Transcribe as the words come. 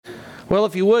Well,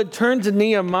 if you would, turn to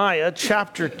Nehemiah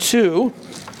chapter 2.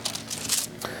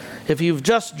 If you've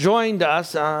just joined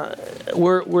us,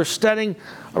 we're studying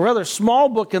a rather small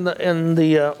book in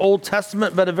the Old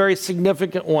Testament, but a very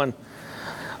significant one.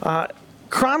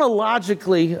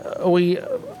 Chronologically,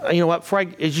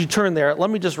 as you turn there, let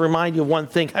me just remind you of one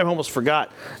thing. I almost forgot,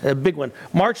 a big one.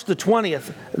 March the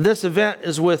 20th, this event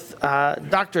is with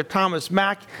Dr. Thomas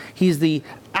Mack. He's the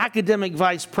academic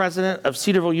vice president of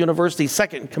Cedarville University,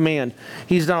 second in command.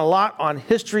 He's done a lot on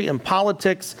history and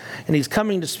politics, and he's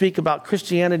coming to speak about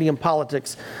Christianity and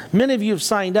politics. Many of you have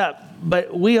signed up,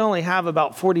 but we only have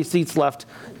about 40 seats left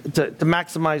to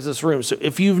maximize this room. So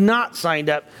if you've not signed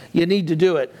up, you need to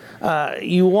do it.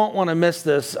 You won't want to miss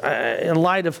this. In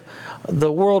light of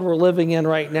the world we're living in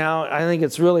right now, I think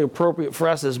it's really appropriate for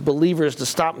us as believers to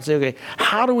stop and say, okay,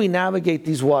 how do we navigate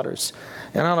these waters?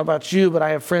 And I don't know about you, but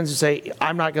I have friends who say,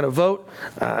 I'm not going to vote.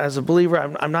 As a believer,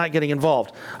 I'm not getting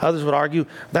involved. Others would argue,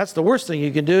 that's the worst thing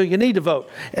you can do. You need to vote.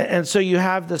 And so you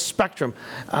have the spectrum.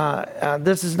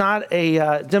 This is not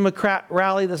a Democrat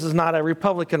rally. This is not a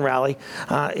Republican rally.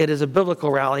 It is a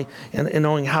biblical rally in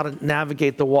knowing how to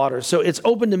navigate the waters. So it's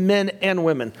open to men and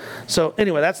women. So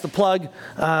anyway, that's the plug.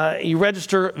 You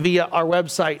register via our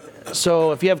website.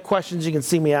 So if you have questions, you can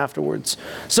see me afterwards.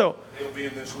 So it'll be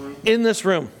in this room? In this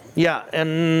room. Yeah,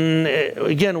 and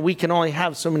again, we can only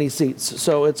have so many seats.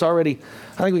 So it's already,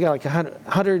 I think we got like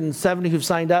 170 who've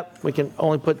signed up. We can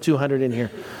only put 200 in here.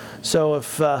 So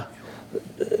if,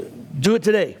 do it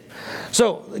today.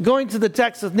 So going to the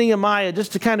text of Nehemiah,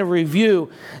 just to kind of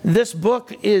review, this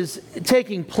book is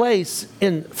taking place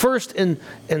first in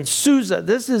Susa.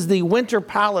 This is the Winter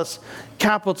Palace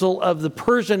capital of the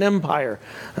Persian Empire.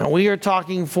 And we are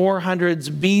talking 400s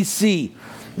BC.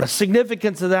 The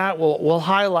significance of that will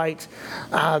highlight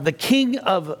the king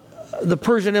of the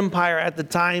Persian Empire at the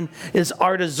time is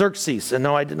Artaxerxes. And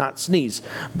no, I did not sneeze,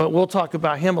 but we'll talk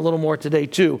about him a little more today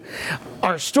too.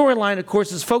 Our storyline, of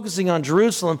course, is focusing on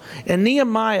Jerusalem. And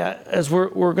Nehemiah, as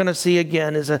we're going to see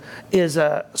again, is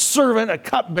a servant, a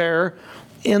cupbearer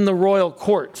in the royal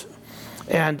court.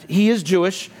 And he is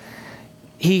Jewish.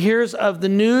 He hears of the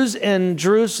news in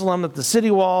Jerusalem that the city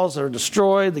walls are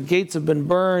destroyed, the gates have been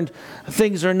burned,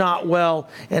 things are not well,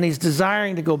 and he's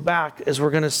desiring to go back, as we're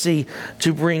going to see,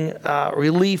 to bring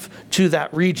relief to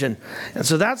that region. And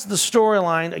so that's the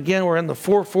storyline. Again, we're in the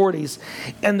 440s,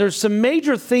 and there's some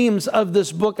major themes of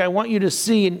this book I want you to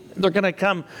see, and they're going to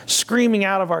come screaming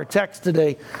out of our text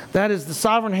today. That is, the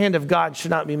sovereign hand of God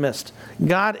should not be missed.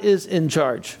 God is in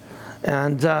charge.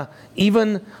 And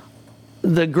even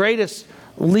the greatest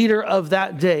leader of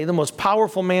that day, the most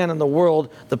powerful man in the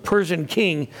world, the Persian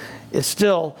king, is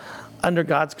still under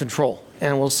God's control.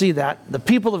 And we'll see that. The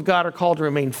people of God are called to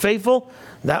remain faithful.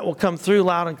 That will come through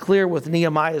loud and clear with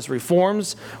Nehemiah's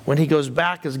reforms when he goes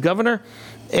back as governor.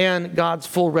 And God's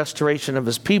full restoration of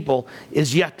his people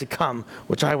is yet to come,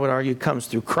 which I would argue comes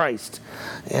through Christ.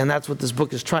 And that's what this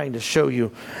book is trying to show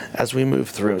you as we move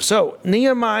through. So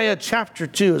Nehemiah chapter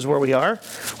 2 is where we are.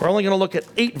 We're only going to look at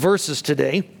 8 verses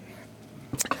today.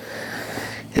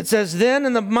 It says, then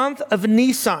in the month of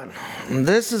Nisan,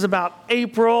 this is about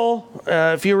April,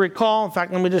 if you recall. In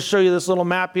fact, let me just show you this little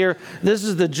map here. This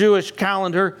is the Jewish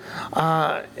calendar,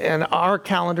 and our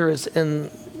calendar is in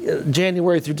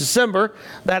January through December.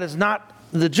 That is not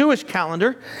the Jewish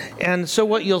calendar. And so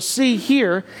what you'll see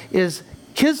here is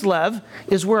Kislev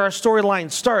is where our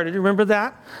storyline started. Remember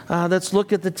that? Let's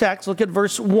look at the text. Look at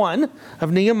verse 1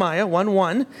 of Nehemiah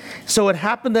 1:1. So it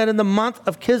happened that in the month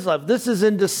of Kislev, this is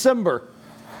in December.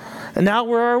 And now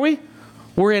where are we?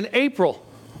 We're in April.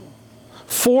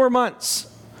 4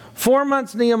 months. 4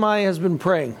 months Nehemiah has been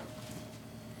praying.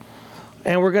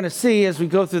 And we're going to see as we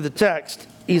go through the text,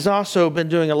 he's also been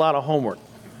doing a lot of homework.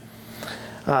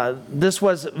 This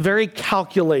was very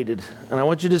calculated, and I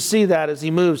want you to see that as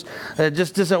he moves. It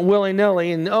just isn't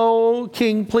willy-nilly, and oh,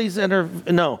 king, please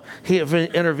intervene. No, he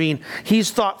intervened.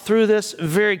 He's thought through this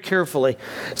very carefully.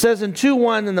 It says in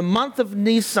 2:1, in the month of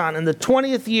Nisan, in the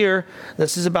 20th year,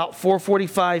 this is about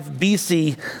 445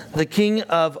 BC, the king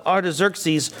of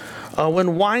Artaxerxes,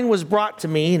 when wine was brought to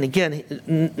me, and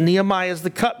again, Nehemiah is the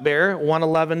cupbearer,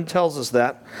 1:11 tells us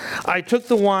that, I took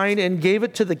the wine and gave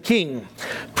it to the king.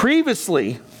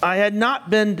 Previously, I had not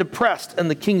been depressed in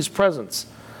the king's presence.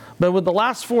 But with the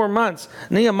last 4 months,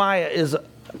 Nehemiah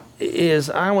is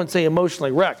I wouldn't say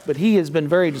emotionally wrecked, but he has been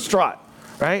very distraught,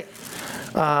 right?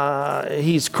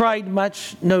 He's cried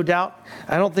much, no doubt.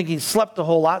 I don't think he's slept a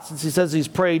whole lot since he says he's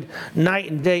prayed night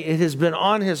and day. It has been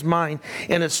on his mind,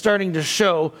 and it's starting to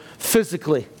show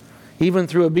physically, even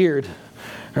through a beard.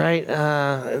 right?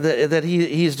 That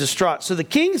he's distraught. So the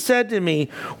king said to me,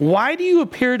 "Why do you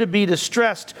appear to be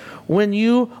distressed when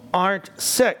you aren't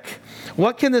sick?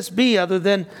 What can this be other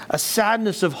than a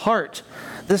sadness of heart?"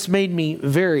 This made me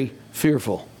very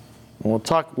fearful. We'll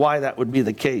talk why that would be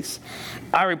the case.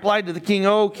 I replied to the king,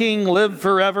 "O king, live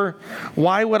forever.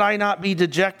 Why would I not be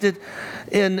dejected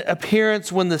in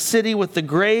appearance when the city with the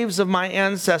graves of my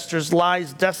ancestors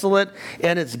lies desolate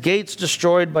and its gates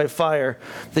destroyed by fire?"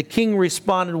 The king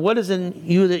responded, "What is in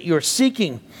you that you're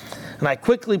seeking?" And I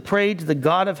quickly prayed to the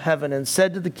God of heaven and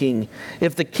said to the king,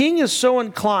 "If the king is so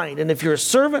inclined, and if your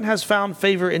servant has found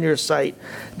favor in your sight,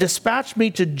 dispatch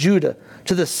me to Judah,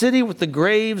 to the city with the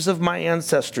graves of my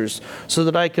ancestors, so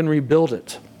that I can rebuild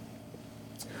it."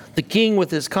 The king with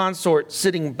his consort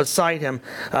sitting beside him.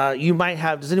 You might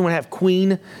have, does anyone have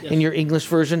queen in your English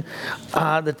version?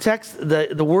 The text,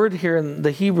 the word here in the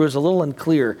Hebrew is a little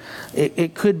unclear.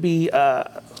 It could be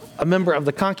a member of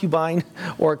the concubine,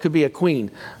 or it could be a queen,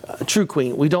 a true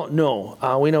queen. We don't know.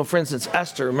 We know, for instance,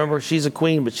 Esther. Remember, she's a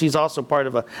queen, but she's also part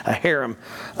of a harem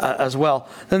as well.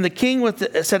 Then the king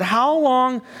said, "How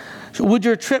long would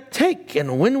your trip take,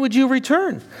 and when would you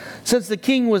return?" Since the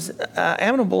king was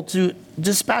amenable to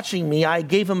dispatching me, I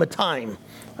gave him a time.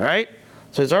 All right?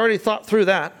 So he's already thought through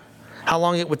that, how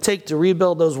long it would take to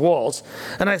rebuild those walls.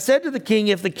 And I said to the king,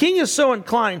 "If the king is so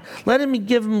inclined, let me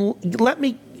give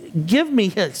me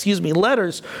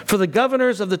letters for the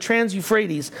governors of the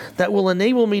Trans-Euphrates that will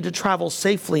enable me to travel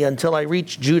safely until I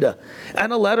reach Judah,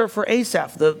 and a letter for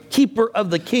Asaph, the keeper of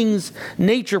the king's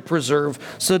nature preserve,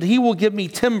 so that he will give me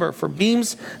timber for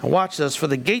beams," and watch this, "for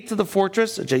the gate to the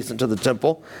fortress adjacent to the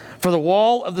temple, for the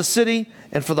wall of the city,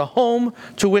 and for the home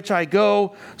to which I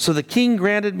go." So the king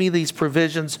granted me these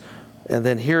provisions, and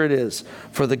then here it is,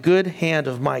 "For the good hand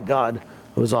of my God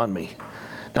was on me."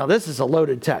 Now, this is a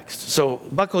loaded text, so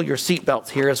buckle your seatbelts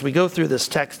here as we go through this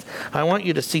text. I want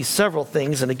you to see several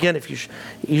things, and again, if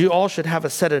you all should have a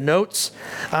set of notes.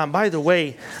 By the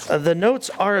way, the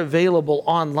notes are available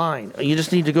online. You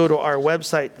just need to go to our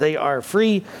website. They are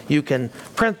free. You can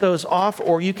print those off,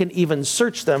 or you can even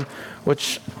search them,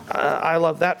 which I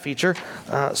love that feature.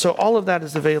 So all of that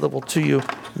is available to you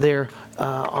there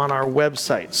on our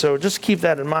website. So just keep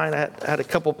that in mind. I had a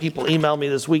couple people email me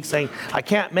this week saying, "I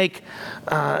can't make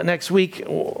next week,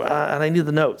 and I need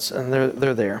the notes," and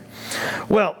they're there.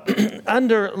 Well,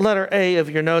 under letter A of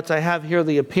your notes, I have here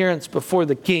the appearance before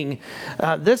the king.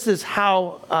 This is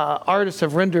how artists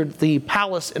have rendered the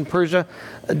palace in Persia.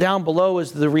 Down below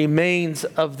is the remains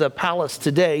of the palace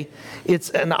today. It's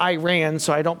in Iran,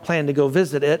 so I don't plan to go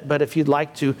visit it, but if you'd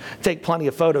like to take plenty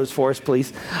of photos for us,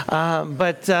 please.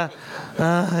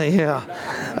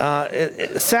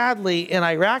 Sadly, in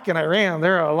Iraq and Iran,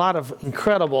 there are a lot of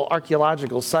incredible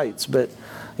archaeological sites, but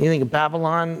you think of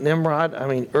Babylon, Nimrod,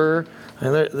 Ur,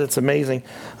 and that's amazing.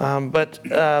 But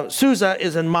Susa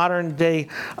is in modern-day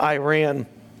Iran.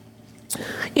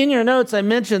 In your notes, I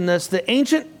mentioned this. The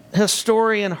ancient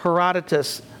historian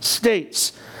Herodotus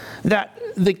states that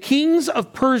the kings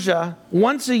of Persia,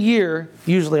 once a year,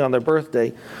 usually on their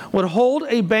birthday, would hold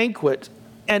a banquet,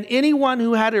 and anyone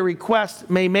who had a request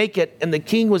may make it, and the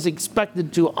king was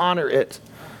expected to honor it.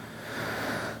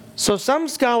 So some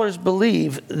scholars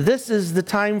believe this is the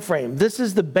time frame. This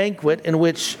is the banquet in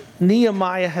which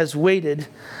Nehemiah has waited,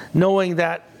 knowing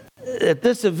that at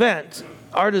this event,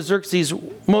 Artaxerxes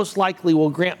most likely will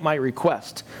grant my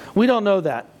request. We don't know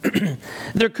that.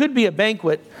 There could be a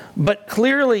banquet, but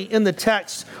clearly in the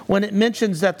text, when it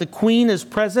mentions that the queen is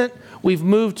present, we've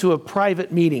moved to a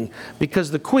private meeting,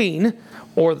 because the queen,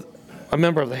 or a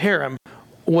member of the harem,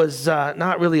 was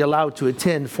not really allowed to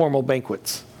attend formal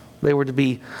banquets. They were to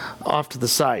be off to the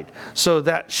side. So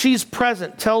that she's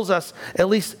present tells us, at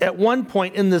least at one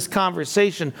point in this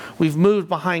conversation, we've moved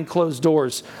behind closed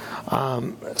doors.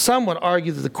 Some would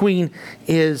argue that the queen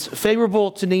is favorable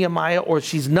to Nehemiah, or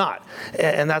she's not,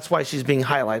 and that's why she's being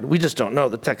highlighted. We just don't know.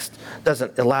 The text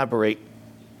doesn't elaborate.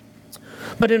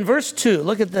 But in verse 2,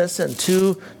 look at this, in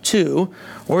 2:2,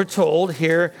 we're told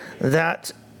here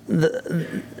that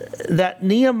that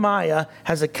Nehemiah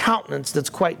has a countenance that's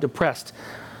quite depressed.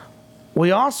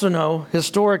 We also know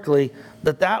historically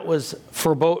that was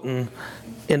verboten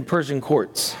in Persian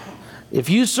courts. If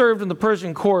you served in the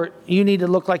Persian court, you need to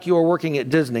look like you were working at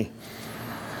Disney.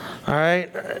 All right?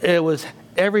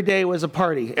 Every day was a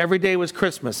party. Every day was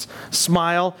Christmas.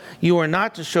 Smile. You are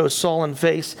not to show sullen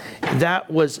face. That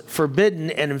was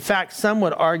forbidden. And in fact, some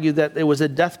would argue that there was a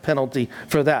death penalty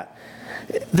for that.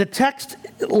 The text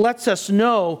lets us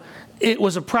know it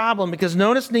was a problem, because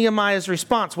notice Nehemiah's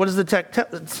response. What does the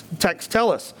text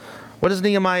tell us? What does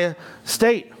Nehemiah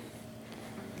state?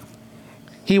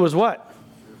 He was what?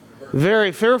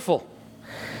 very fearful.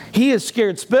 He is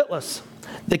scared spitless.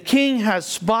 The king has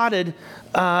spotted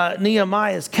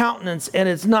Nehemiah's countenance, and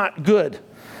it's not good.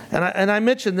 And I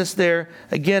mentioned this there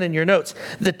again in your notes.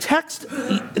 The text,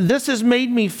 "this has made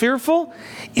me fearful,"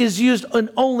 is used in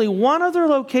only one other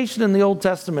location in the Old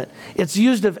Testament. It's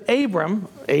used of Abraham,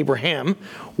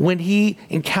 when he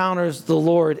encounters the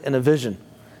Lord in a vision.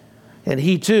 And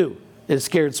he too is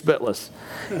scared spitless.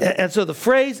 And so the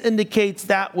phrase indicates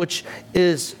that which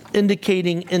is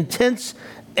indicating intense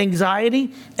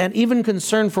anxiety and even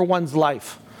concern for one's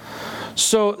life.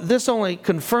 So this only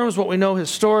confirms what we know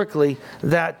historically,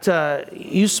 that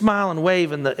you smile and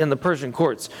wave in the Persian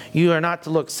courts. You are not to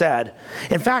look sad.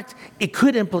 In fact, it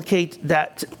could implicate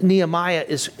that Nehemiah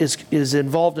is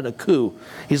involved in a coup.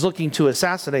 He's looking to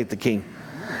assassinate the king.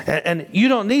 And you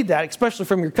don't need that, especially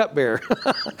from your cupbearer.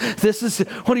 This is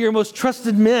one of your most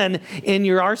trusted men in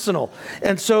your arsenal.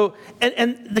 And so,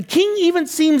 and the king even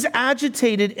seems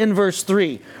agitated in verse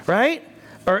 3, right?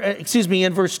 Or excuse me,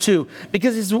 in verse 2,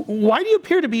 because he's, "Why do you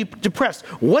appear to be depressed?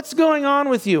 What's going on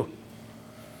with you?"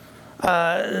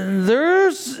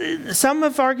 Some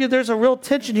have argued there's a real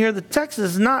tension here. The text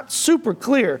is not super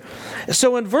clear.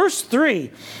 So in verse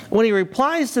 3, when he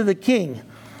replies to the king,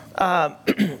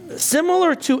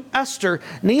 similar to Esther,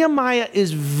 Nehemiah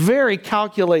is very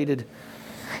calculated.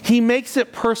 He makes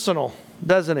it personal,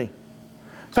 doesn't he?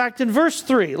 In fact, in verse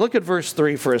 3, look at verse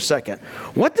 3 for a second.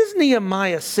 What does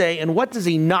Nehemiah say and what does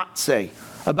he not say?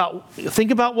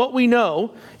 Think about what we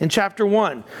know in chapter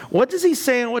 1. What does he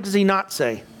say and what does he not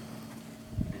say?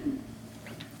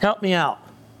 Help me out.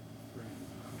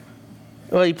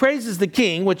 Well, he praises the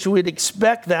king, which we'd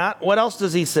expect that. What else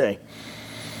does he say?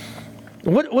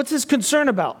 What's his concern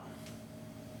about?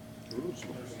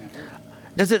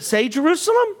 Does it say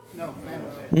Jerusalem?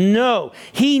 No.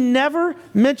 He never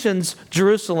mentions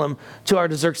Jerusalem to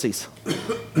Artaxerxes.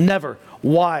 Never.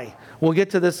 Why? We'll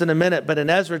get to this in a minute, but in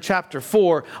Ezra chapter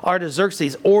 4,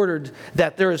 Artaxerxes ordered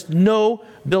that there is no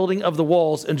building of the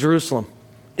walls in Jerusalem.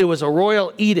 It was a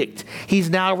royal edict. He's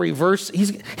now reversed.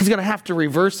 He's going to have to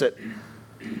reverse it.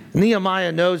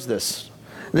 Nehemiah knows this.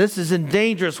 This is in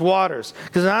dangerous waters,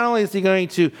 because not only is he going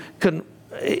to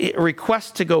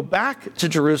request to go back to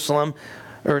Jerusalem,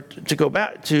 or to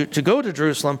go to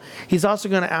Jerusalem, he's also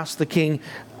going to ask the king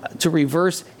to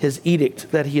reverse his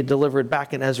edict that he had delivered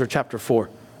back in Ezra chapter 4.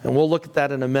 And we'll look at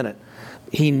that in a minute.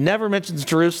 He never mentions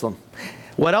Jerusalem.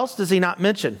 What else does he not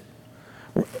mention?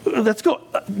 Let's go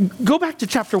back to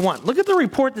chapter 1. Look at the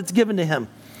report that's given to him.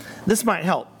 This might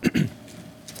help.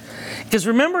 Because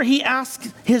remember, he asked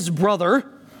his brother,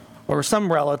 or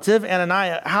some relative,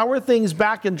 Ananiah, "How are things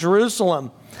back in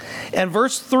Jerusalem?" And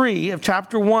verse 3 of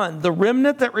chapter 1, "The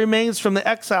remnant that remains from the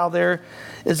exile there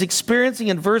is experiencing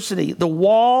adversity. The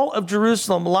wall of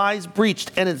Jerusalem lies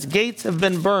breached, and its gates have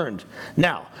been burned."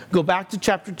 Now, go back to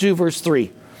chapter 2, verse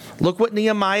 3. Look what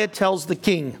Nehemiah tells the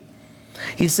king.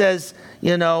 He says,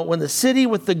 "When the city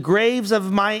with the graves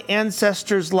of my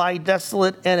ancestors lie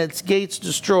desolate and its gates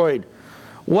destroyed."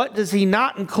 What does he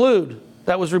not include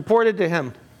that was reported to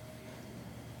him?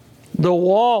 The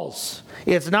walls.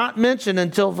 It's not mentioned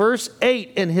until verse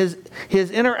 8 in his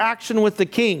interaction with the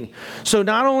king. So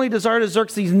not only does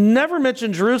Artaxerxes never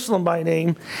mention Jerusalem by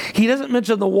name, he doesn't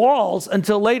mention the walls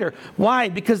until later. Why?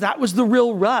 Because that was the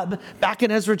real rub back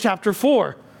in Ezra chapter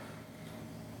 4.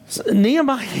 So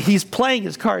Nehemiah, he's playing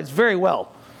his cards very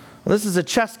well. This is a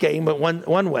chess game, but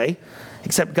one way,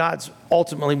 except God's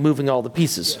ultimately moving all the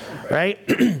pieces, right?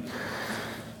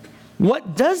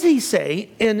 What does he say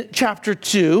in chapter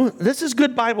 2? This is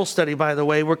good Bible study, by the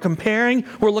way. We're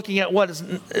looking at what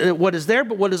is there,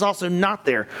 but what is also not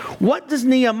there. What does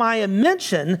Nehemiah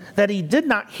mention that he did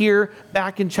not hear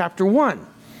back in chapter 1?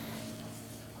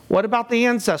 What about the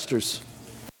ancestors?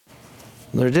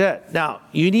 They're dead. Now,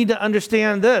 you need to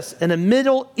understand this. In a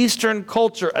Middle Eastern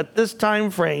culture at this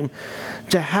time frame,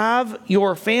 to have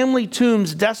your family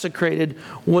tombs desecrated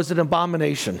was an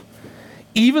abomination.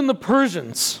 Even the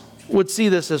Persians would see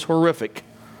this as horrific.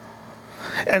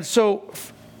 And so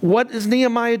what is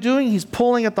Nehemiah doing? He's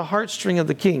pulling at the heartstring of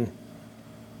the king.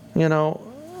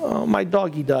 Oh, my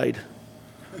doggy died.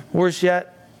 Worse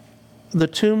yet, the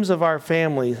tombs of our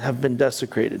family have been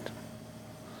desecrated.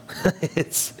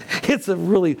 It's a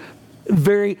really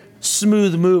very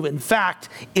smooth move. In fact,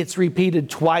 it's repeated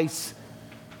twice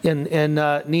in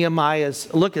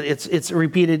Nehemiah's. Look, it's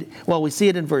repeated. Well, we see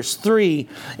it in verse 3,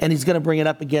 and he's going to bring it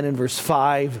up again in verse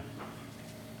 5.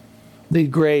 The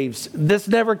graves. This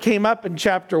never came up in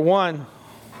chapter 1.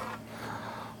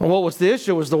 Well, what was the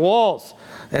issue? It was the walls.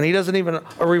 And he doesn't even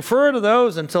refer to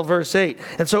those until verse 8.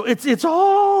 And so it's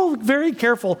all very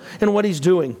careful in what he's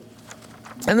doing.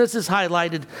 And this is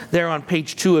highlighted there on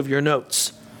page 2 of your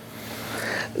notes.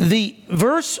 The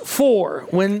verse 4,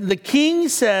 when the king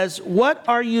says, "What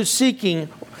are you seeking?"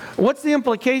 What's the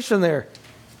implication there?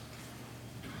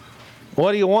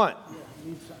 What do you want?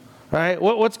 Right?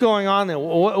 What's going on there?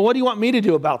 What do you want me to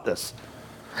do about this?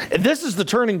 And this is the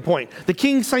turning point. The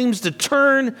king seems to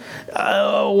turn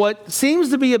what seems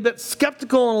to be a bit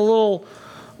skeptical and a little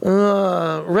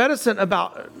reticent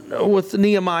about with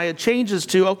Nehemiah, changes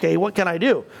to, okay, what can I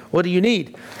do? What do you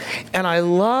need? And I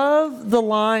love the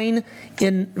line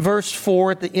in verse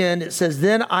 4 at the end. It says,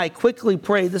 "Then I quickly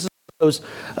prayed." This is those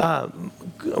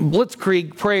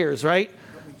blitzkrieg prayers, right?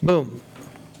 Boom.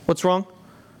 What's wrong?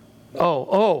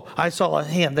 Oh, I saw a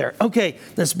hand there. Okay,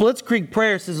 this blitzkrieg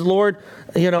prayer says, "Lord,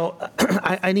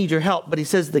 I need your help." But he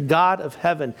says, "The God of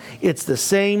heaven." It's the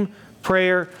same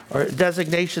prayer or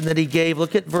designation that he gave.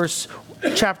 Look at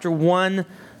chapter 1,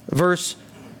 verse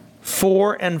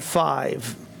 4 and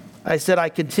 5. I said, "I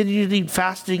continued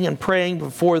fasting and praying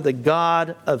before the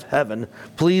God of heaven.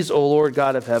 Please, O Lord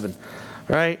God of heaven."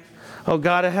 Right? Oh,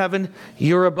 God of heaven,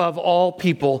 you're above all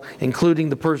people, including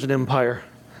the Persian Empire.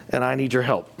 And I need your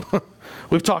help.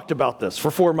 We've talked about this for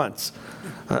 4 months.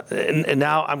 And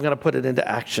now I'm going to put it into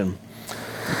action.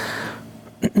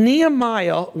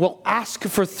 Nehemiah will ask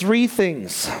for 3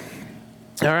 things.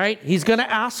 All right? He's going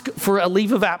to ask for a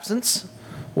leave of absence.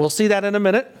 We'll see that in a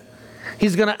minute.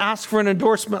 He's going to ask for an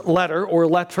endorsement letter or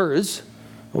letters.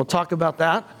 We'll talk about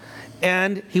that.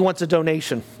 And he wants a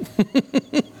donation.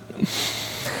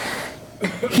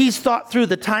 He's thought through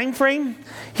the time frame.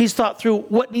 He's thought through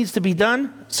what needs to be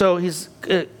done. So he's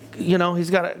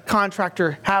got a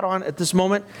contractor hat on at this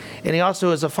moment, and he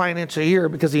also is a financier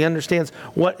because he understands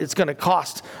what it's going to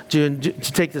cost to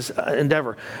take this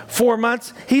endeavor. 4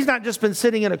 months. He's not just been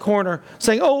sitting in a corner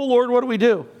saying, "Oh Lord, what do we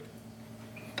do?"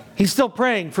 He's still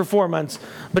praying for 4 months,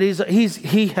 but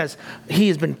he has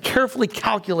been carefully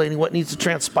calculating what needs to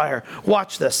transpire.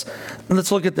 Watch this.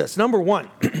 Let's look at this. Number 1.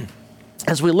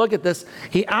 As we look at this,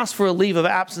 he asked for a leave of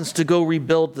absence to go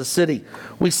rebuild the city.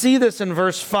 We see this in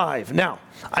verse 5. Now,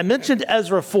 I mentioned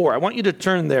Ezra 4. I want you to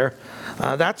turn there.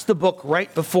 That's the book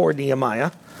right before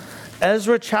Nehemiah.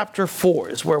 Ezra chapter 4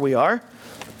 is where we are.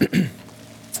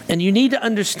 And you need to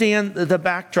understand the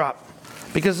backdrop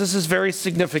because this is very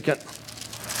significant.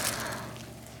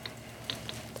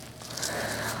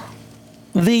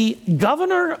 The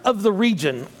governor of the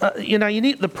region,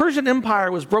 the Persian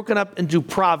Empire was broken up into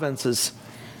provinces.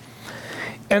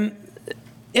 And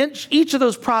each of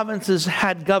those provinces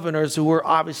had governors who were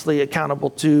obviously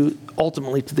accountable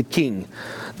ultimately to the king.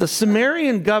 The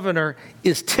Sumerian governor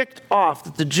is ticked off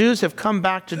that the Jews have come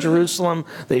back to Jerusalem.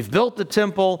 They've built the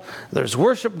temple. There's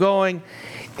worship going.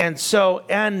 And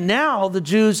now the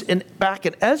Jews back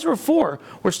in Ezra 4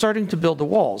 were starting to build the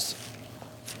walls.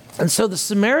 And so the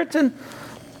Samaritan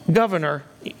governor,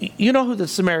 you know who the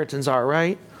Samaritans are,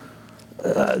 right?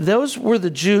 Those were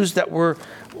the Jews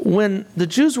when the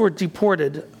Jews were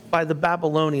deported by the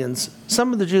Babylonians,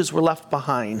 some of the Jews were left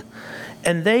behind.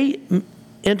 And they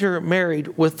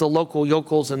intermarried with the local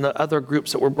yokels and the other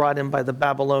groups that were brought in by the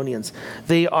Babylonians.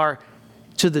 They are,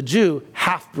 to the Jew,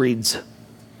 half-breeds.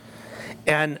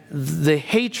 And the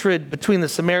hatred between the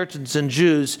Samaritans and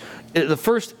Jews, the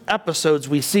first episodes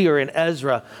we see are in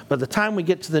Ezra. By the time we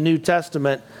get to the New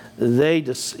Testament, they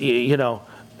just,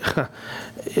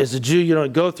 as a Jew, you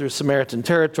don't go through Samaritan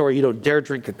territory. You don't dare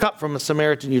drink a cup from a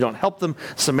Samaritan. You don't help them.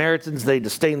 Samaritans, they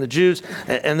disdain the Jews.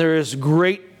 And there is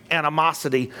great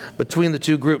animosity between the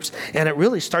two groups. And it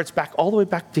really starts all the way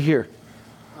back to here.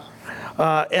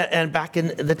 And back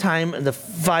in the time in the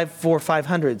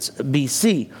 500s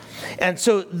BC. And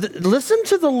so listen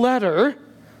to the letter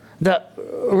that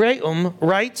Rehum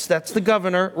writes, that's the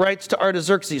governor, writes to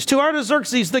Artaxerxes. "To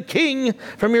Artaxerxes, the king,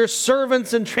 from your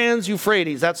servants in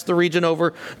Trans-Euphrates." That's the region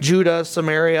over Judah,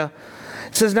 Samaria.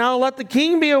 It says, "Now let the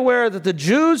king be aware that the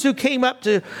Jews who came up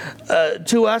to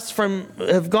us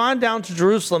have gone down to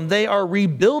Jerusalem. They are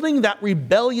rebuilding that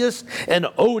rebellious and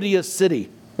odious city."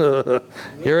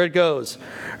 Here it goes,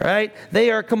 right?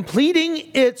 "They are completing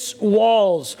its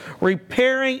walls,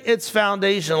 repairing its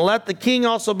foundation. Let the king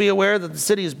also be aware that the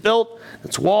city is built,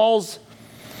 its walls,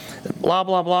 blah,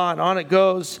 blah, blah," and on it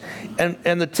goes.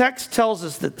 And the text tells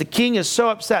us that the king is so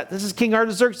upset. This is King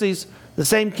Artaxerxes, the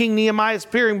same king Nehemiah is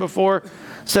appearing before,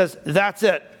 says, that's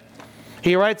it.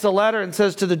 He writes a letter and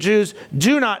says to the Jews,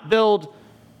 "Do not build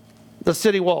the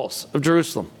city walls of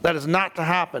Jerusalem." That is not to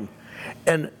happen.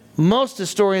 And most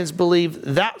historians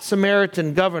believe that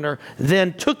Samaritan governor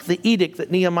then took the edict that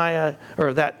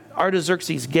that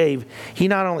Artaxerxes gave. He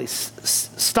not only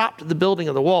stopped the building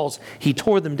of the walls, he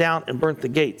tore them down and burnt the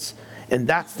gates. And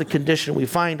that's the condition we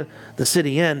find the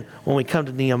city in when we come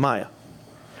to Nehemiah.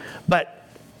 But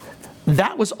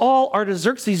that was all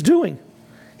Artaxerxes doing.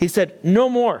 He said, no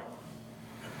more.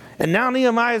 And now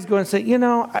Nehemiah is going to say,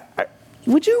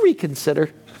 would you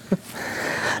reconsider?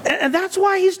 And that's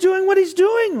why he's doing what he's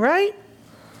doing, right?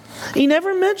 He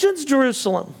never mentions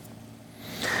Jerusalem.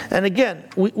 And again,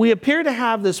 we appear to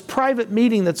have this private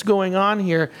meeting that's going on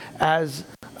here as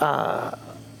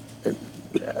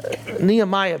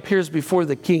Nehemiah appears before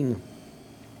the king.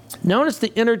 Notice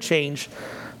the interchange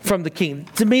from the king.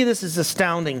 To me, this is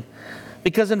astounding.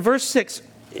 Because in verse 6,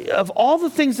 of all the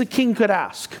things the king could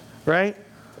ask, right?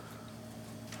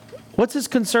 What's his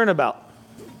concern about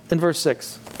in verse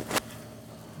 6?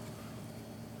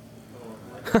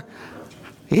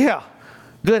 Yeah,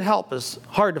 good help is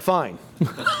hard to find.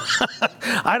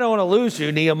 I don't want to lose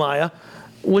you, Nehemiah.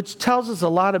 Which tells us a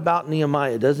lot about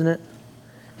Nehemiah, doesn't it?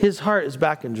 His heart is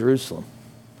back in Jerusalem.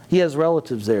 He has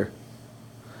relatives there.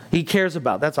 He cares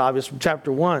about. That's obvious from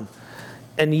chapter 1.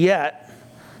 And yet,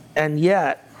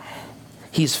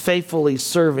 he's faithfully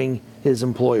serving his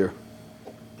employer.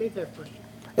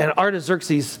 And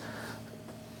Artaxerxes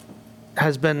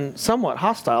has been somewhat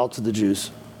hostile to the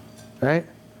Jews, right?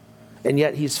 And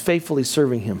yet he's faithfully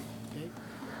serving him.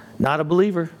 Not a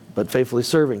believer, but faithfully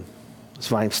serving. It's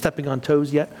fine. Stepping on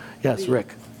toes yet? Yes,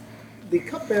 Rick. The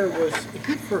cupbearer, was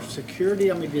he for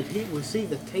security? I mean, was he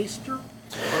the taster?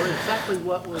 Or exactly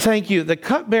what was... Thank you. The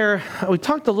cupbearer, we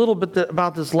talked a little bit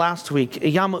about this last week.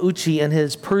 Yamauchi, in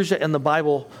his Persia and the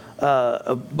Bible,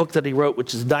 a book that he wrote,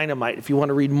 which is Dynamite, if you want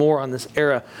to read more on this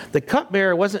era. The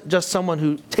cupbearer wasn't just someone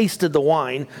who tasted the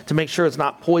wine to make sure it's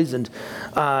not poisoned.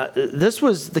 This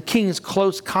was the king's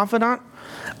close confidant.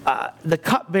 The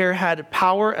cupbearer had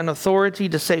power and authority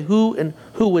to say who and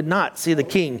who would not see the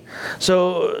king.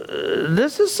 So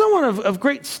this is someone of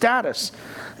great status.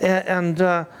 And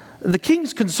the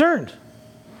king's concerned.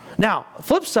 Now,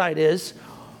 flip side is,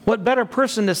 what better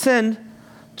person to send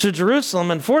to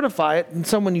Jerusalem and fortify it than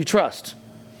someone you trust?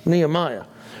 Nehemiah.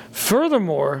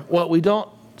 Furthermore, what we don't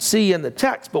see in the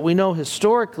text, but we know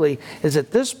historically, is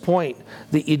at this point,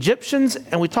 the Egyptians,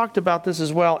 and we talked about this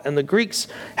as well, and the Greeks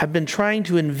have been trying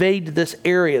to invade this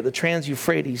area, the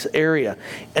Trans-Euphrates area.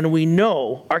 And we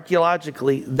know,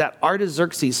 archaeologically, that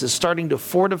Artaxerxes is starting to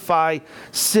fortify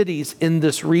cities in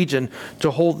this region to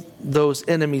hold those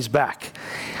enemies back.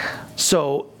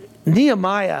 So,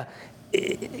 Nehemiah,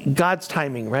 God's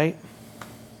timing, right?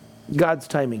 God's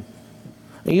timing.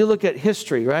 And you look at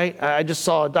history, right? I just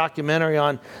saw a documentary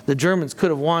on the Germans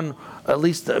could have won at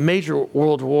least a major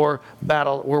World War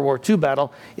II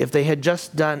battle, if they had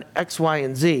just done X, Y,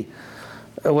 and Z.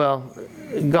 Well,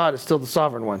 God is still the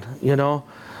sovereign one,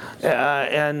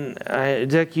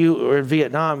 Dick, you were in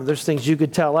Vietnam. There's things you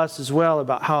could tell us as well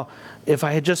about how if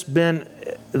I had just been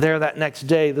there that next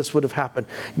day, this would have happened.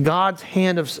 God's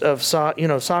hand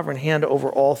sovereign hand over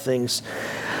all things.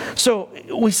 So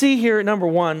we see here, number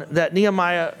one, that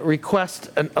Nehemiah requests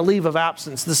a leave of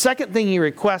absence. The second thing he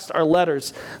requests are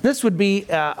letters. This would be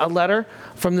a letter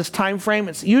from this time frame.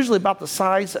 It's usually about the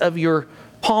size of your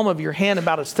palm of your hand,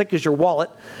 about as thick as your wallet,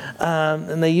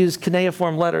 and they use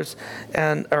cuneiform letters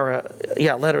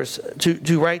letters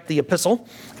to write the epistle,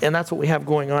 and that's what we have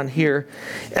going on here.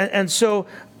 And so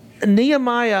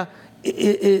Nehemiah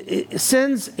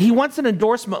he wants an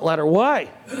endorsement letter. Why?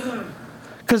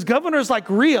 Because governors like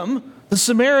Rehum, the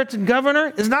Samaritan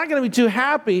governor, is not going to be too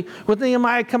happy with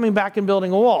Nehemiah coming back and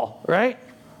building a wall, right?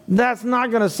 That's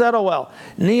not going to settle well.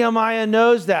 Nehemiah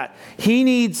knows that. He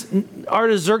needs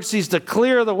Artaxerxes to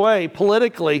clear the way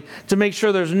politically to make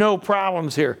sure there's no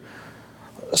problems here.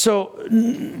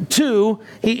 So, two,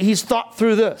 he's thought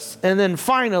through this. And then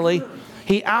finally,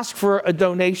 he asked for a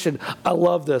donation. I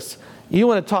love this. You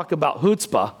want to talk about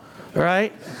chutzpah,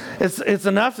 right? It's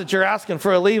enough that you're asking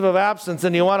for a leave of absence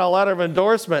and you want a letter of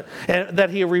endorsement and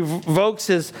that he revokes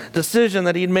his decision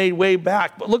that he'd made way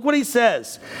back. But look what he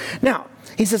says. Now,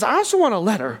 he says, I also want a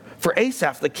letter for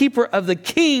Asaph, the keeper of the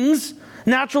king's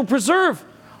natural preserve.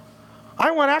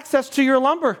 I want access to your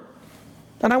lumber,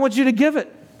 and I want you to give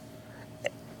it.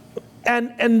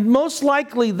 And most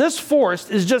likely, this forest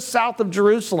is just south of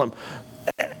Jerusalem.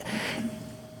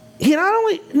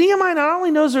 Nehemiah not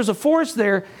only knows there's a forest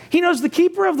there, he knows the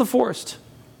keeper of the forest.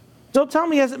 Don't tell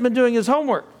me he hasn't been doing his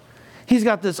homework. He's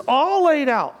got this all laid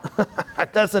out,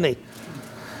 doesn't he?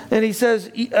 And he says,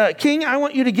 King, I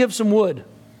want you to give some wood.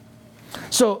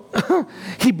 So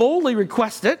he boldly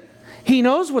requests it. He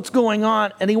knows what's going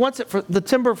on, and he wants it for the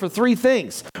timber for three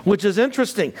things, which is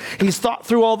interesting. He's thought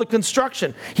through all the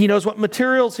construction. He knows what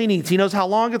materials he needs. He knows how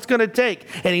long it's going to take,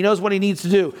 and he knows what he needs to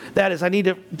do. That is, I need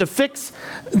to fix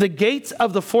the gates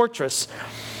of the fortress.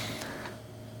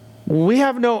 We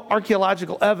have no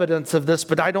archaeological evidence of this,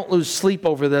 but I don't lose sleep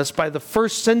over this. By the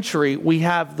 1st century, we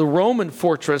have the Roman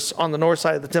fortress on the north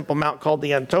side of the Temple Mount called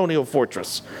the Antonia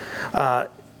Fortress.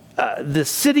 The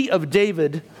city of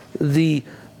David, the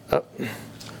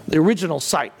original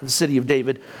site of the city of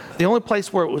David, the only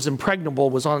place where it was impregnable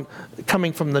was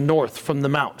coming from the north, from the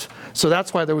mount. So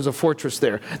that's why there was a fortress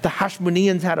there. The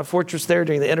Hashmoneans had a fortress there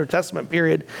during the Intertestament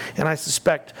period, and I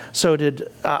suspect so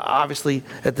did, obviously,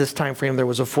 at this time frame, there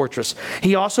was a fortress.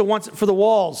 He also wants it for the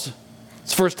walls.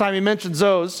 It's the first time he mentions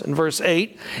those in verse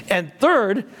 8. And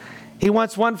third, he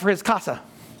wants one for his casa,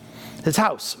 his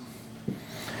house.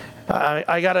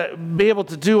 I got to be able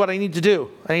to do what I need to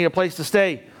do. I need a place to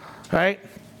stay, right?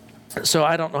 So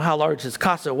I don't know how large his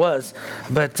casa was,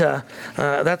 but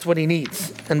that's what he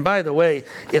needs. And by the way,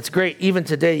 it's great. Even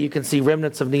today, you can see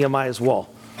remnants of Nehemiah's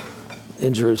wall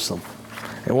in Jerusalem.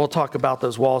 And we'll talk about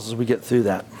those walls as we get through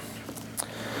that.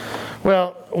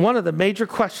 Well, one of the major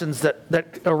questions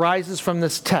that arises from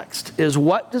this text is,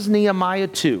 what does Nehemiah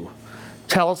 2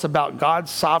 tell us about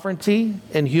God's sovereignty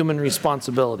and human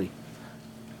responsibility?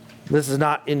 This is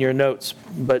not in your notes,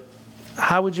 but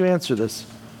how would you answer this?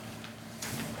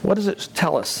 What does it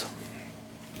tell us?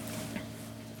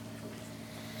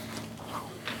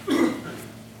 I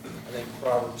think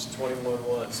Proverbs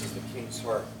 21:1 says the king's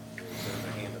heart is in the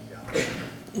hand of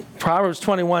God. Proverbs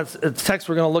 21, the text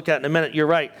we're going to look at in a minute, you're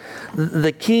right.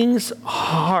 The king's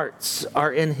hearts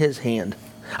are in his hand.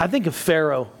 I think of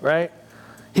Pharaoh, right?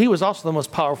 He was also the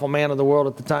most powerful man of the world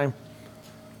at the time.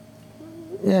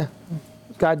 Yeah,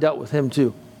 God dealt with him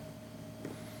too.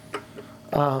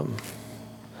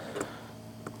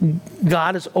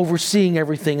 God is overseeing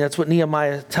everything. That's what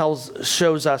Nehemiah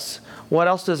shows us. What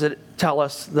else does it tell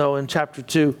us, though, in chapter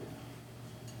 2?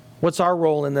 What's our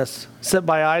role in this? Sit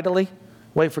by idly?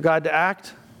 Wait for God to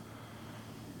act?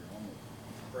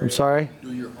 I'm sorry?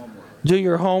 Do your homework. Do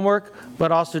your homework,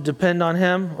 but also depend on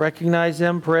Him, recognize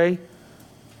Him, pray.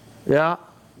 Yeah.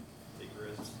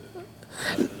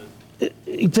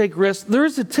 You take risks. There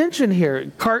is a tension here.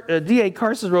 D.A.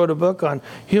 Carson wrote a book on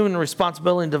human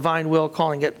responsibility and divine will,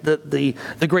 calling it the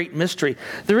great mystery.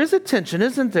 There is a tension,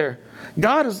 isn't there?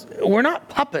 We're not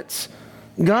puppets.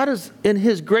 God is, in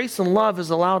His grace and love,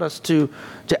 has allowed us to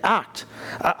act.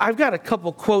 I've got a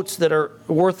couple quotes that are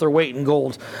worth their weight in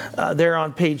gold. They're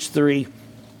on page 3.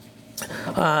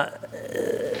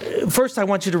 First, I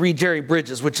want you to read Jerry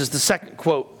Bridges, which is the second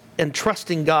quote. And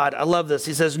trusting God. I love this.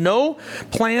 He says, no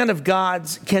plan of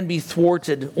God's can be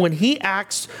thwarted. When He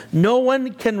acts, no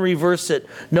one can reverse it.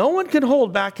 No one can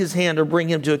hold back His hand or bring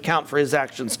Him to account for His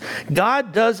actions.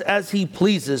 God does as He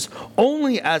pleases,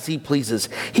 only as He pleases.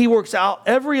 He works out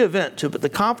every event to the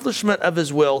accomplishment of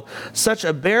His will. Such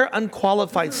a bare,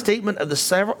 unqualified statement of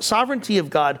the sovereignty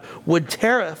of God would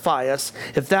terrify us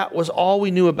if that was all we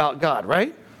knew about God,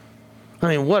 right?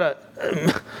 I mean, whoa,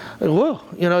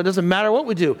 it doesn't matter what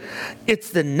we do. It's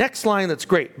the next line that's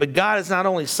great. But God is not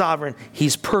only sovereign,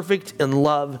 He's perfect in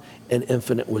love and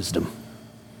infinite wisdom.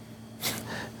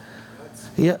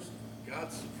 Yeah. God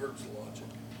subverts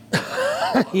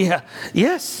logic. Yeah.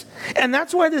 Yes. And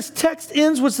that's why this text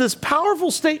ends with this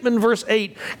powerful statement in verse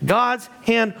 8. God's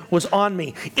hand was on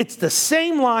me. It's the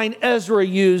same line Ezra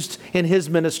used in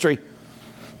his ministry.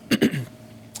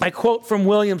 I quote from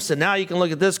Williamson. Now you can look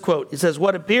at this quote. He says,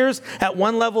 what appears at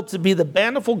one level to be the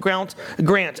bountiful grant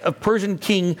of Persian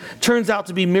king turns out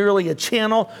to be merely a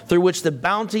channel through which the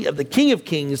bounty of the King of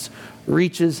Kings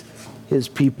reaches his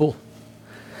people.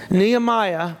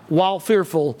 Nehemiah, while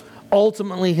fearful,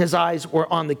 ultimately his eyes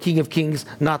were on the King of Kings,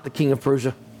 not the king of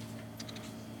Persia.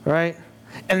 Right?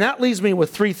 And that leaves me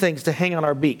with 3 things to hang on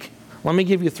our beak. Let me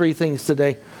give you 3 things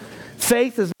today.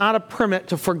 Faith is not a permit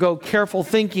to forego careful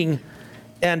thinking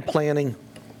and planning.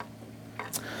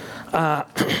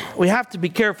 We have to be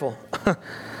careful.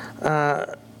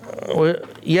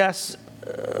 Yes,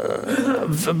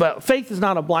 but faith is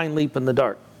not a blind leap in the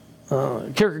dark.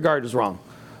 Kierkegaard is wrong.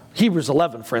 Hebrews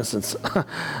 11, for instance,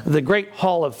 the great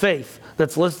hall of faith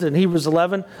that's listed in Hebrews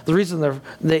 11, the reason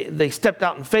they stepped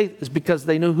out in faith is because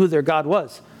they knew who their God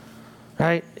was,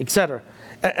 right, etc.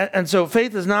 And so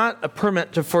faith is not a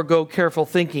permit to forego careful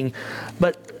thinking.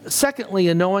 But secondly,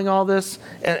 in knowing all this,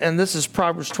 and this is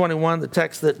Proverbs 21, the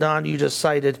text that Don, you just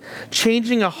cited,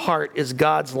 changing a heart is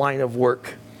God's line of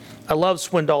work. I love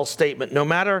Swindoll's statement. No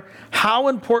matter how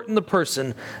important the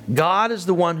person, God is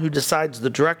the one who decides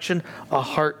the direction a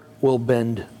heart will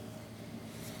bend.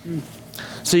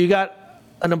 So you got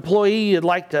an employee you'd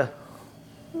like to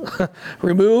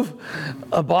remove,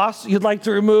 a boss you'd like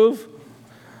to remove,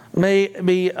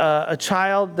 maybe a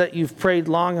child that you've prayed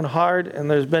long and hard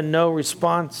and there's been no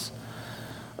response,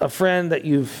 a friend that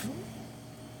you've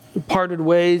parted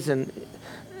ways, and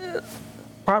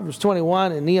Proverbs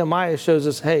 21 and Nehemiah shows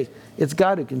us, hey, it's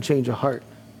God who can change a heart,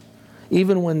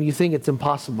 even when you think it's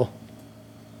impossible.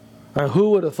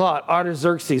 Who would have thought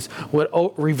Artaxerxes would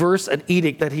reverse an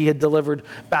edict that he had delivered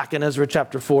back in Ezra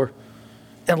chapter 4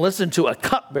 and listen to a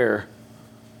cupbearer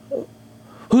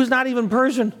who's not even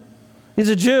Persian. He's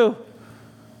a Jew,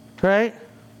 right?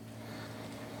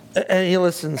 And he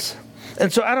listens.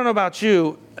 And so I don't know about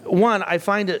you. One, I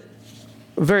find it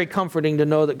very comforting to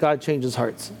know that God changes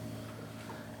hearts.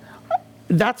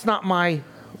 That's not my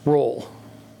role.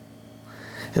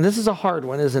 And this is a hard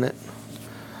one, isn't it?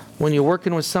 When you're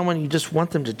working with someone, you just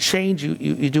want them to change.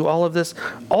 You do all of this.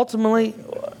 Ultimately,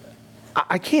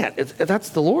 I can't. That's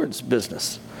the Lord's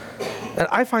business. And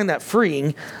I find that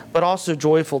freeing, but also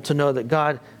joyful to know that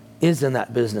God is in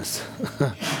that business.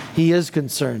 He is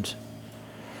concerned.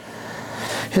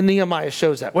 And Nehemiah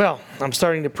shows that. Well, I'm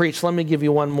starting to preach. Let me give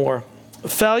you one more.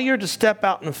 Failure to step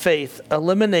out in faith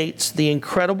eliminates the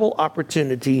incredible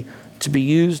opportunity to be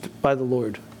used by the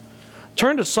Lord.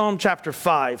 Turn to Psalm chapter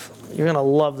 5. You're going to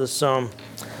love this psalm.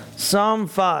 Psalm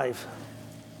 5.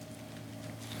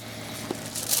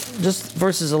 Just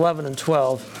verses 11 and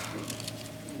 12.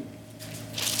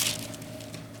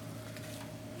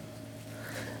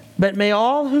 But may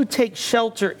all who take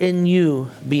shelter in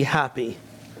you be happy.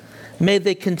 May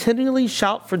they continually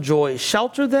shout for joy.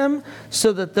 Shelter them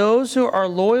so that those who are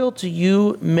loyal to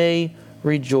you may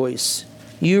rejoice.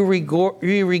 You reward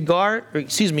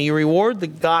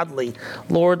the godly.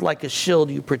 Lord, like a shield,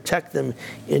 you protect them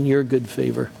in your good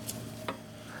favor.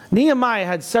 Nehemiah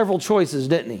had several choices,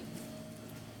 didn't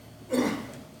he?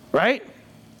 Right?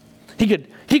 He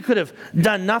could have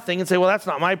done nothing and say, well, that's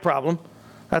not my problem.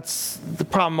 That's the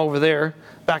problem over there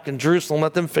back in Jerusalem.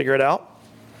 Let them figure it out.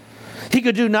 He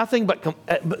could do nothing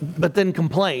but then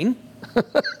complain.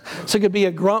 So he could be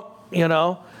a grump,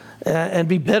 and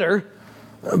be bitter,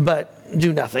 but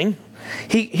do nothing.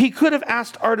 He could have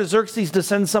asked Artaxerxes to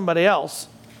send somebody else.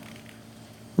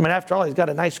 I mean, after all, he's got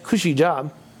a nice cushy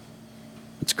job.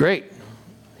 It's great.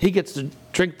 He gets to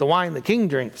drink the wine the king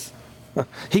drinks.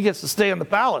 He gets to stay in the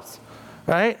palace,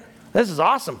 right? This is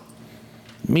awesome.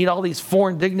 Meet all these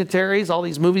foreign dignitaries, all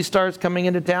these movie stars coming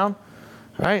into town,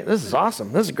 right? This is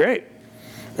awesome. This is great.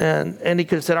 And he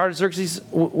could have said, Artaxerxes,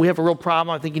 we have a real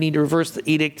problem. I think you need to reverse the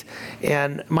edict.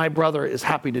 And my brother is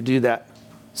happy to do that.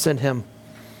 Send him.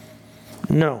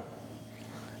 No.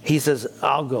 He says,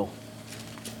 I'll go.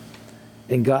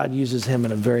 And God uses him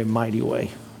in a very mighty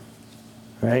way.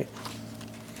 Right?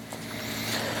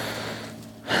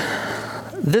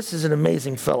 This is an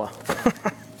amazing fella.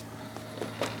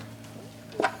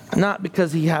 Not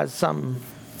because he has some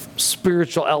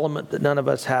spiritual element that none of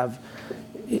us have.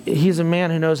 He's a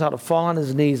man who knows how to fall on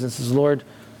his knees and says, Lord,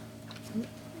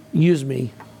 use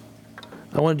me.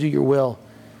 I want to do your will.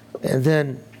 And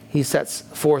then he sets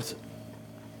forth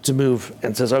to move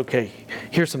and says, okay,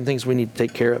 here's some things we need to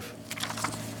take care of.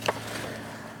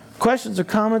 Questions or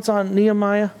comments on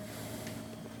Nehemiah?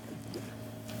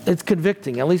 It's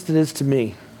convicting, at least it is to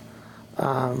me.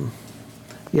 Yeah.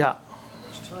 Much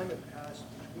time had passed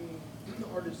between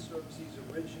Artaxerxes'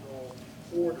 original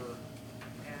order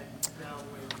and now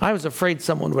when... I was afraid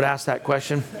someone would ask that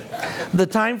question. The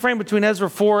time frame between Ezra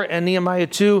 4 and Nehemiah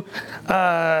 2,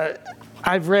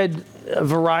 I've read a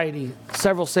variety.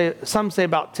 Some say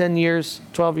about 10 years,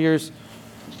 12 years.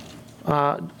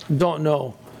 Don't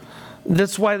know.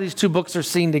 That's why these two books are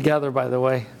seen together, by the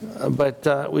way.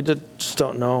 But we just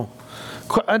don't know.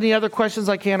 Any other questions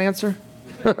I can't answer?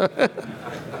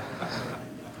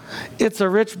 It's a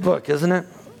rich book, isn't it?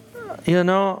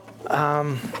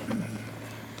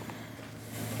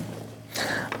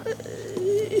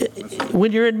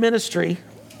 When you're in ministry,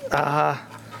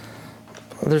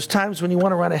 there's times when you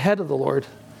want to run ahead of the Lord.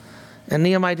 And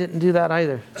Nehemiah didn't do that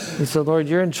either. He said, Lord,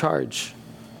 you're in charge.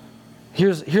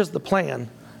 Here's the plan,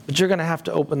 but you're going to have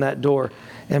to open that door.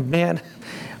 And man,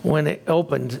 when it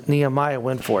opened, Nehemiah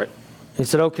went for it. He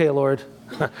said, okay, Lord,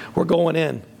 we're going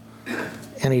in.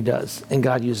 And he does. And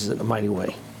God uses it in a mighty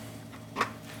way.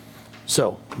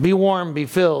 So be warm, be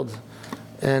filled.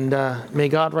 And may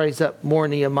God raise up more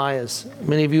Nehemiahs.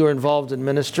 Many of you are involved in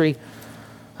ministry,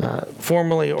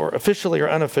 formally or officially or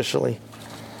unofficially.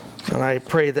 And I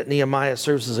pray that Nehemiah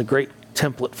serves as a great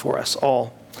template for us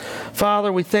all.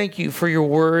 Father, we thank you for your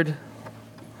word.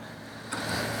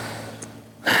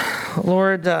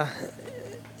 Lord,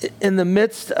 in the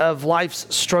midst of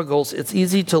life's struggles, it's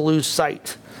easy to lose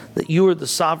sight that you are the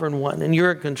sovereign one and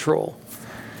you're in control.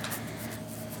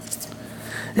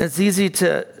 And it's easy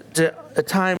to at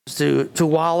times to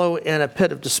wallow in a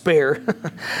pit of despair,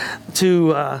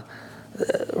 to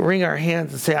wring our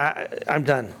hands and say, I'm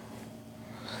done.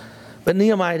 But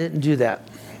Nehemiah didn't do that.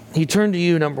 He turned to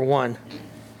you, number one.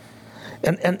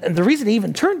 And the reason he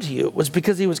even turned to you was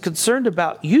because he was concerned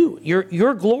about you,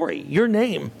 your glory, your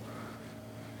name.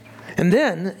 And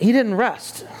then he didn't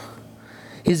rest.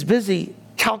 He's busy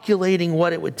calculating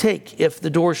what it would take if the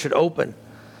door should open.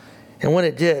 And when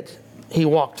it did, he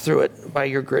walked through it by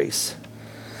your grace.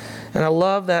 And I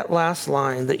love that last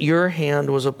line, that your hand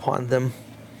was upon them.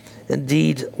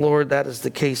 Indeed, Lord, that is the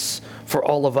case for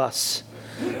all of us.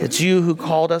 It's you who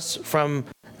called us from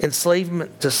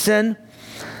enslavement to sin.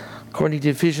 According to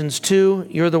Ephesians 2,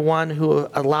 you're the one who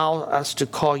allowed us to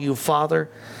call you Father.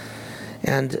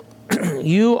 And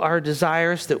you are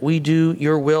desirous that we do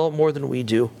your will more than we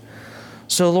do.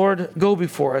 So, Lord, go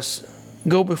before us.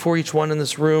 Go before each one in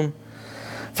this room.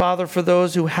 Father, for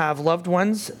those who have loved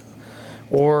ones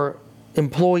or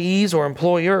employees or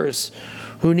employers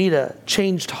who need a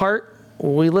changed heart,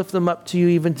 we lift them up to you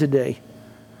even today.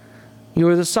 You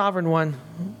are the sovereign one.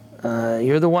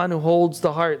 You're the one who holds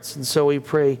the hearts. And so we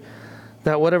pray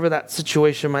that whatever that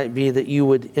situation might be, that you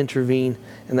would intervene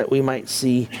and that we might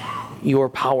see your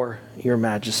power, your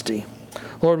majesty.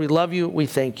 Lord, we love you. We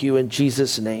thank you. In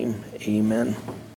Jesus' name, amen.